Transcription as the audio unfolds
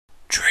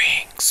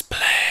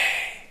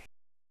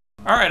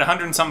Alright,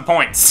 100 and some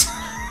points.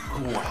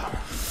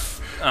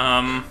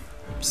 Wow.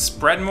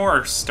 Spread more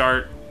or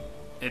start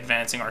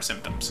advancing our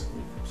symptoms?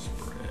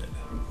 Spread.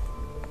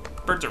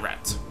 Birds or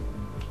rats?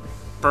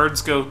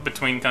 Birds go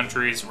between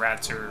countries,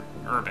 rats are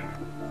urban.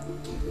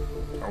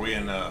 Are we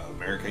in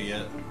America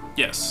yet?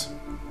 Yes.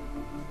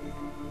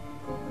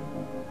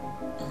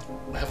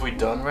 Have we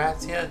done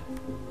rats yet?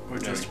 Or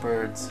just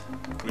birds?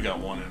 We got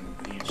one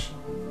in each.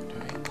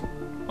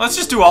 Let's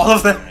just do all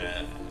of them. Yeah.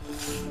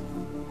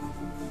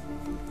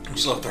 We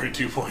still have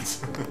 32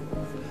 points.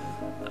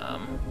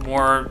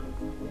 More...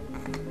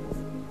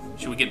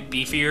 Should we get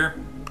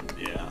beefier?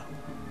 Yeah.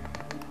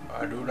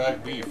 I do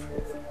like beef.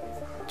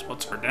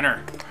 What's for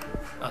dinner?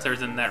 Other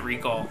than that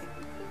recall.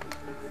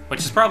 Which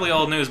is probably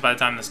old news by the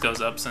time this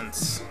goes up,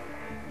 since...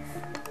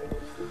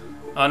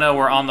 Oh no,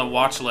 we're on the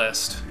watch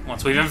list.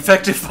 Once we've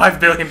infected 5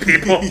 billion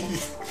people.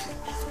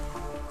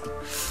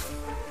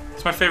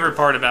 That's my favorite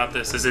part about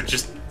this, is it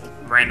just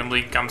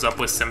randomly comes up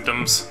with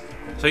symptoms.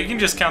 So you can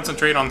just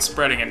concentrate on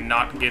spreading and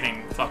not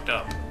getting fucked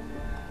up.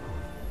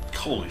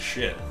 Holy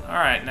shit.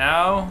 Alright,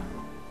 now...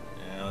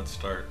 Yeah, let's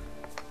start.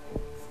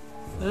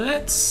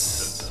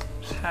 Let's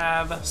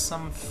have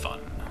some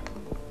fun.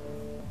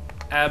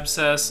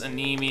 Abscess,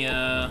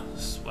 anemia,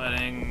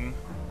 sweating,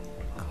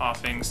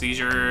 coughing,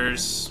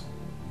 seizures,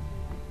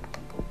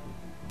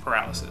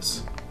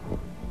 paralysis. I'm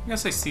gonna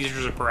say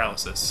seizures or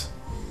paralysis.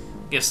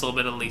 Gives a little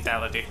bit of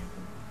lethality.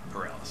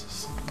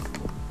 Paralysis.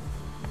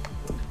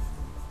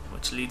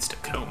 Which leads to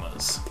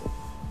comas.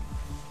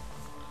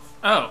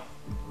 Oh,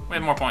 we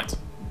have more points.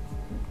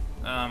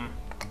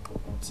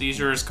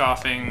 Seizures,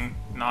 coughing,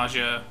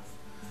 nausea,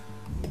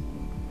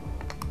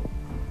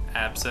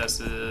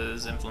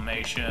 abscesses,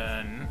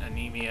 inflammation,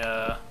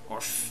 anemia,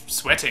 or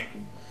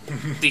sweating.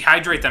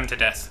 Dehydrate them to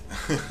death.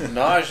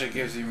 Nausea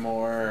gives you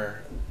more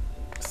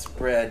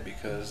spread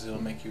because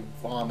it'll make you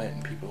vomit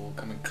and people will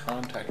come in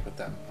contact with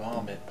that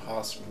vomit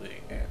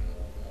possibly and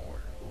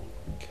more.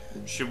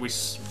 Should we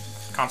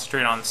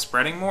concentrate on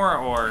spreading more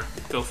or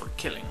go for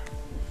killing?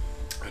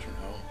 I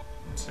don't know.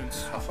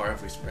 Since How far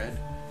have we spread?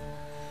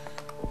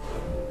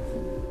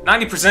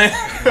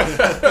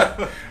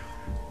 90%.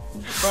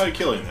 Probably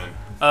killing then.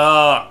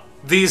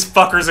 These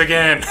fuckers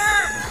again.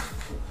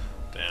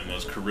 Damn,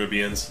 those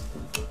Caribbeans.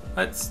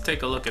 Let's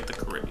take a look at the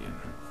Caribbean.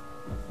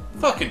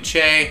 Fucking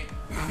Che,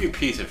 you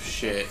piece of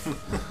shit.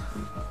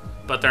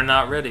 But they're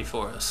not ready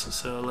for us,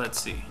 so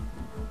let's see.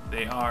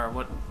 They are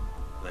what?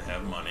 They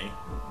have money.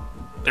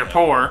 They're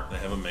poor. They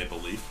have a maple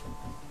leaf.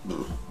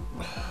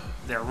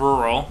 They're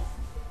rural.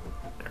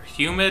 They're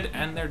humid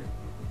and they're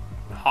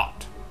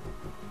hot.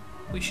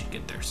 We should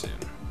get there soon.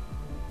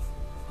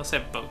 Let's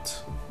have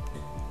boats.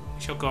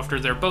 We shall go after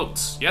their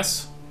boats,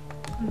 yes?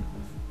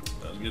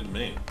 Sounds good to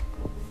me.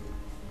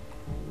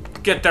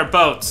 Get their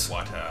boats!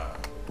 Water.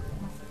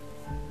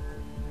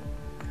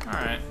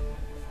 Alright.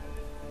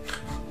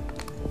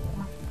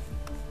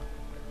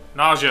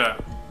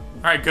 Nausea.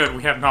 Alright, good.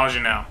 We have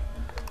nausea now.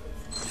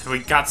 We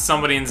got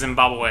somebody in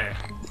Zimbabwe.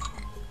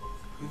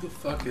 Who the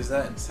fuck is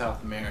that in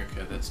South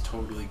America that's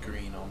totally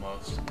green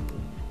almost?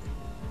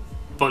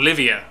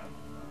 Bolivia.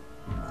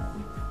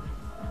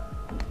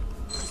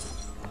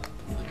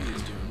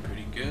 Bolivia's doing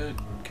pretty good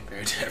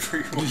compared to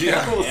everyone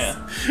Yeah. else.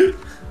 Yeah.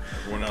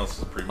 Everyone else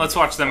is pretty Let's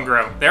much watch them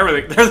grow. There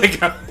they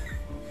go.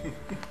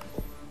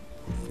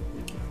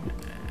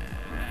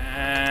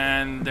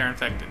 And they're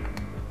infected.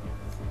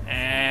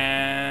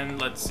 And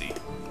let's see.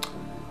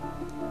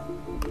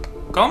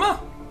 Coma?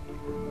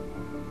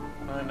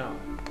 Why not?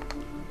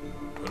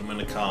 Put them in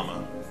a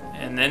comma.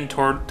 And then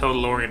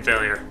total organ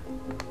failure.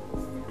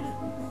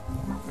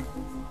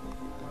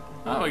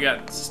 Oh, we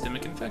got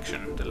systemic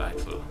infection.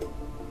 Delightful.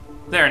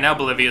 There, now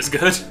Bolivia's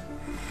good.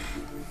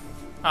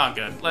 Ah,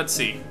 good. Let's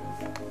see.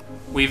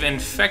 We've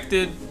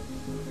infected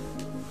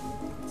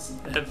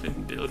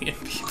 7 billion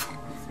people.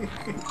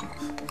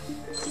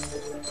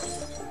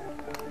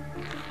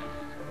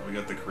 We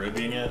got the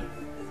Caribbean yet?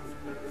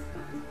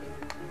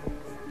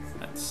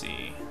 Let's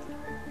see.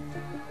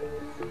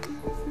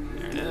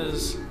 There it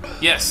is.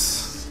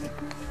 Yes.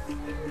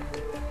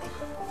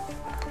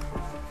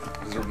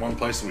 Is there one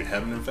place that we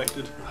haven't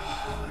infected?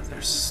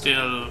 They're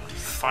still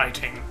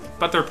fighting.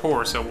 But they're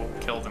poor, so we'll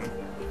kill them.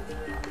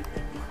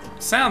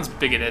 Sounds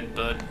bigoted,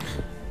 but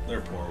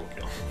They're poor, we'll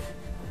kill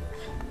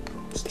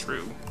them. it's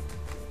true.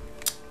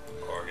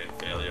 Organ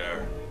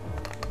failure.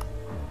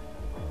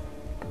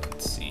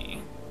 Let's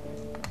see.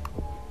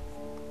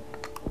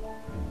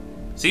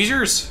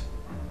 Seizures?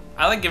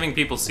 I like giving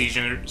people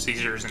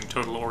seizures and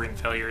total organ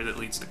failure that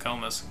leads to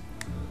comas.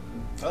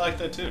 I like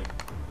that too.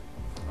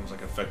 Sounds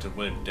like an effective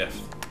way to death.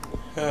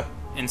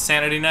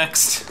 Insanity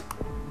next.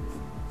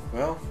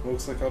 Well,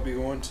 looks like I'll be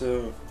going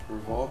to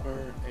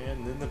Revolver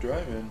and then the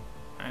Drive-In.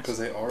 Because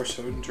they are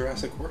showed in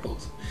Jurassic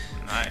World.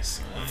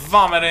 Nice.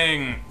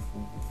 Vomiting!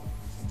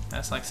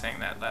 That's like saying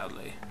that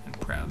loudly and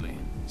proudly.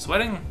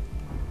 Sweating?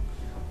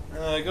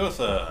 Go with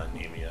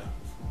anemia.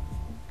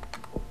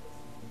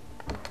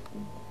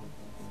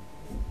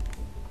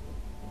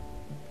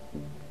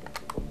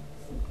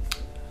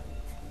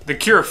 The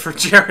cure for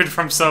Jared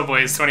from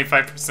Subway is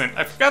 25%.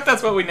 I forgot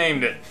that's what we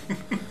named it.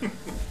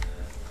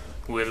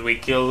 Will we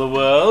kill the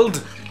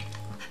world?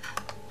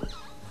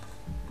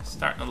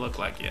 Starting to look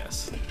like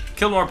yes.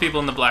 Kill more people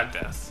in the Black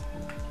Death.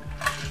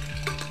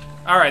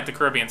 Alright, the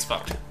Caribbean's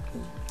fucked.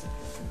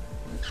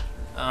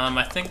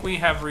 I think we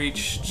have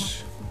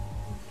reached...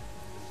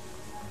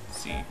 Let's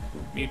see.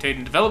 Mutate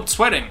and developed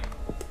sweating.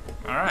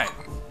 Alright.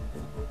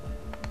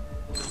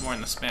 More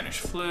in the Spanish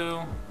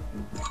flu.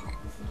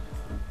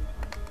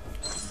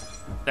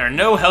 There are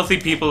no healthy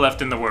people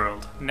left in the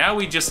world. Now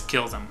we just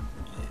kill them.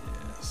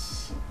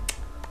 Yes.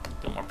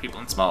 Kill more people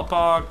in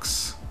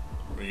smallpox.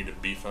 We need to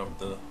beef up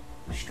the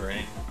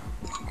strain.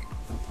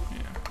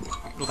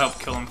 Yeah. It'll help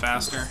kill them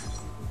faster.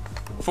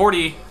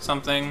 40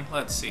 something.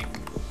 Let's see.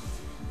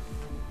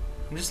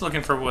 I'm just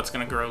looking for what's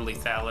gonna grow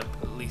lethality.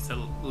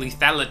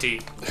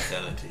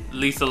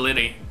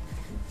 Lethality.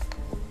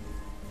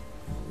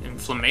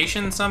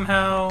 Inflammation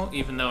somehow,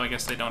 even though I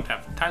guess they don't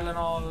have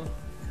Tylenol.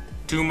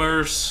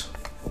 Tumors.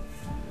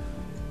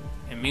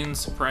 Immune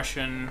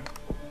suppression.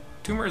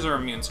 Tumors or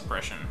immune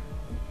suppression?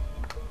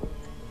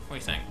 What do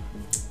you think?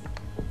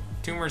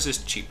 Tumors is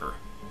cheaper.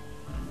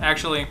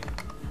 Actually,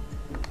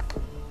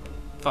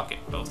 fuck it,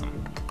 both of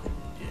them.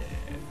 Yeah.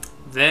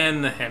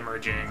 Then the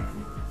hemorrhaging.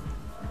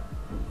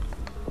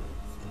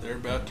 They're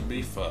about to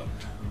be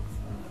fucked.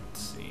 Let's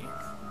see.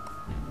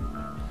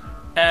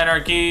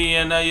 Anarchy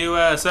in the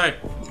USA.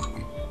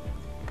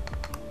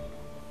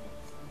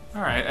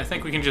 Alright, I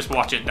think we can just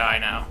watch it die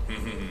now.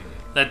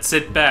 Let's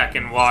sit back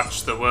and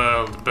watch the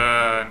world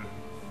burn.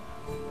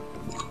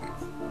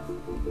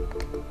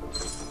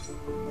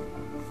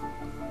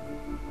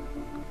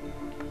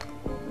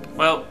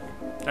 Well,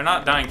 they're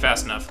not dying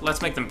fast enough.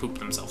 Let's make them poop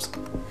themselves.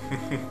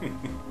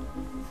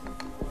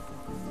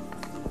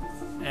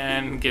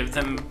 And give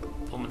them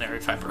pulmonary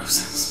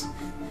fibrosis.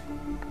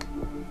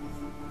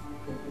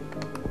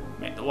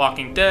 Make The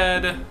Walking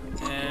Dead,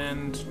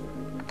 and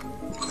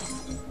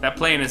that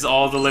plane is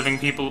all the living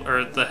people,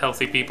 or the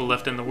healthy people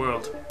left in the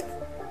world.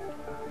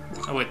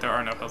 Oh wait, there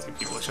are no healthy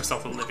people, it's just all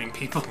the living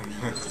people.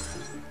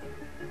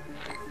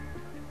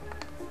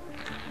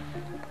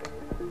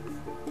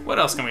 What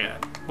else can we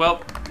add?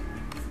 Well,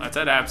 let's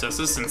add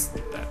abscesses since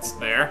that's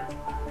there.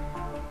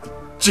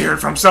 Jared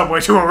from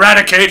Subway to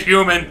eradicate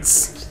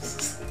humans!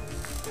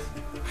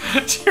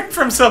 Jared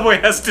from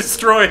Subway has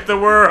destroyed the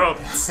world!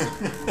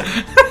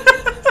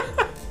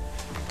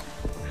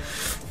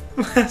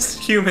 Lest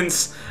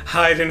humans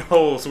hide in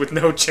holes with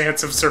no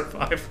chance of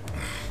survival.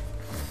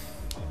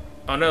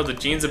 Oh no, the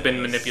genes have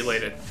been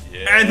manipulated.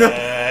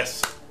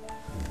 Yes.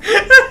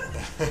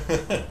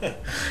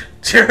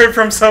 Jared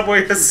from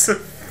Subway has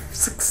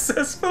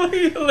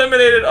successfully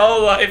eliminated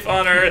all life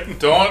on Earth.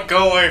 Don't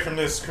go away from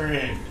this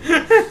screen.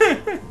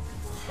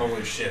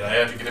 Holy shit, I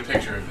have to get a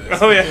picture of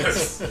this. Oh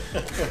yes.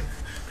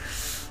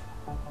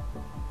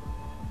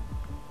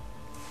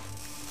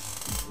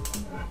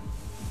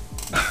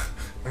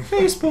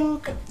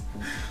 Facebook.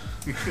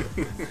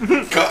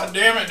 God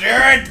damn it,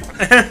 Jared!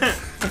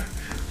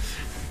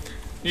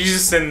 You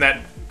just send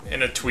that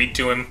in a tweet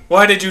to him.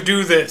 Why did you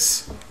do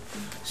this?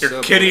 Your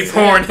Subway. kitty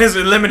porn has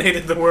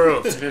eliminated the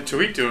world. I'm gonna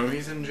tweet to him,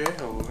 he's in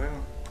jail.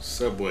 Wow.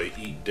 Subway,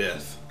 eat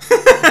death.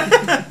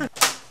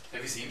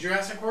 Have you seen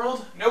Jurassic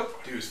World?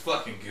 Nope. Dude, it's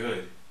fucking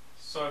good.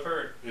 So I've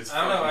heard. It's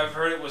I don't know, fucking- I've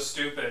heard it was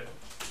stupid.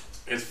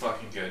 It's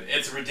fucking good.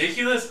 It's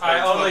ridiculous. but I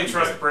it's only fucking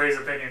trust good. Bray's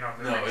opinion on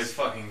this. No, it's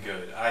fucking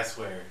good. I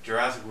swear.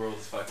 Jurassic World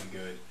is fucking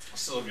good.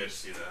 Still good to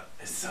see that.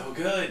 It's so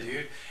good,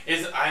 dude.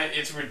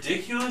 It's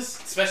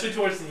ridiculous, especially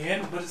towards the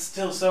end, but it's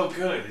still so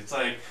good. It's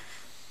like,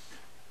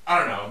 I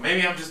don't know.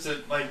 Maybe I'm just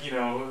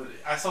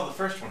I saw the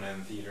first one in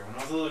the theater when I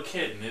was a little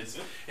kid, and it's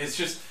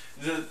just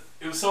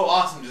it was so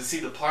awesome to see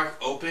the park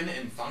open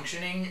and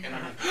functioning, and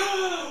I'm like,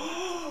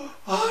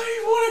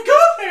 I want to go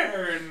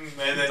there,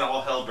 and then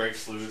all hell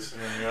breaks loose,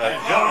 and then you're like,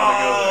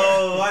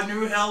 oh, I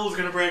knew hell was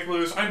gonna break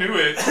loose. I knew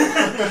it.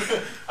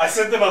 I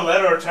sent them a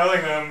letter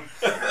telling them,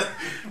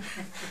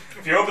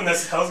 if you open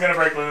this, hell's gonna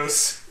break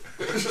loose.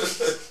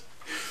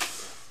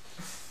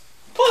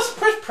 Plus,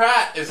 Chris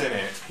Pratt is in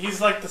it. He's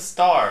like the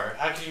star.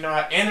 How could you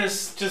not? And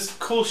there's just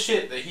cool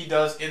shit that he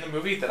does in the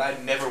movie that I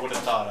never would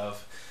have thought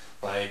of.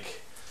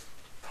 Like,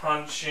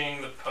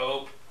 Punching the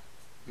Pope.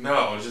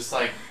 no, just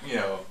like,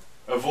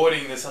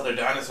 avoiding this other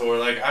dinosaur.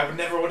 Like, I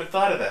never would have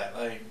thought of that.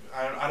 Like,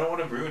 I don't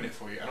want to ruin it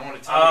for you. I don't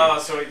want to tell Oh,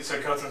 so he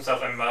coats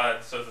himself in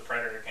mud so the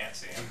predator can't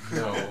see him. you.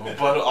 No,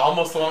 but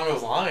almost along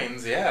those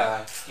lines,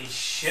 yeah. He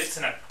shits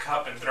in a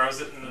cup and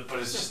throws it in the... But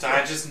it's just,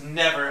 I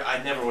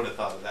never would have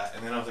thought of that.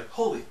 And then I was like,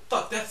 holy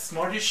fuck, that's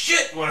smart as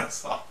shit when I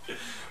saw it.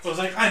 I was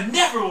like, I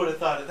never would have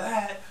thought of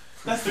that.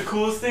 That's the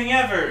coolest thing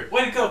ever.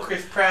 Way to go,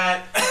 Chris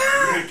Pratt.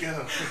 Way to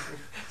go.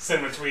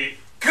 Send him a tweet.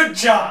 Good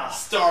job!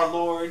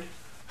 Star-Lord.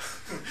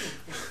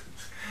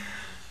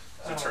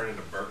 Does it turn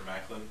into Burt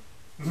Macklin?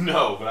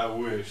 No, but I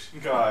wish.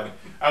 God,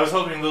 I was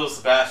hoping little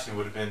Sebastian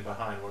would have been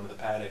behind one of the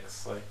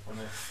paddocks, like when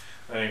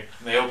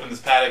they opened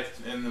this paddock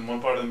in one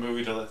part of the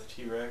movie to let the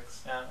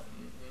T-Rex out.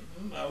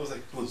 I was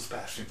like, little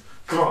Sebastian,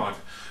 come on,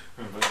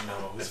 But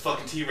no, it's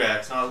fucking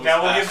T-Rex, not a little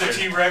Now we'll give the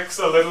bastard. T-Rex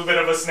a little bit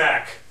of a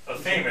snack. A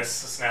famous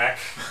snack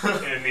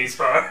in these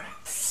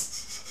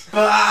parts.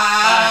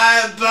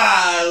 Bye,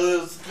 bye,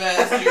 little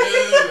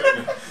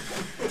bastard.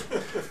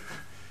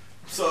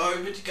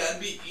 Sorry, but you gotta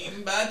be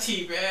eaten by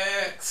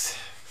T-Rex.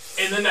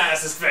 In the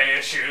nicest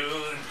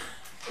fashion.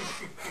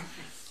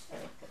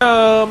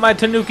 Oh, my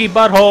Tanuki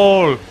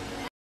butthole!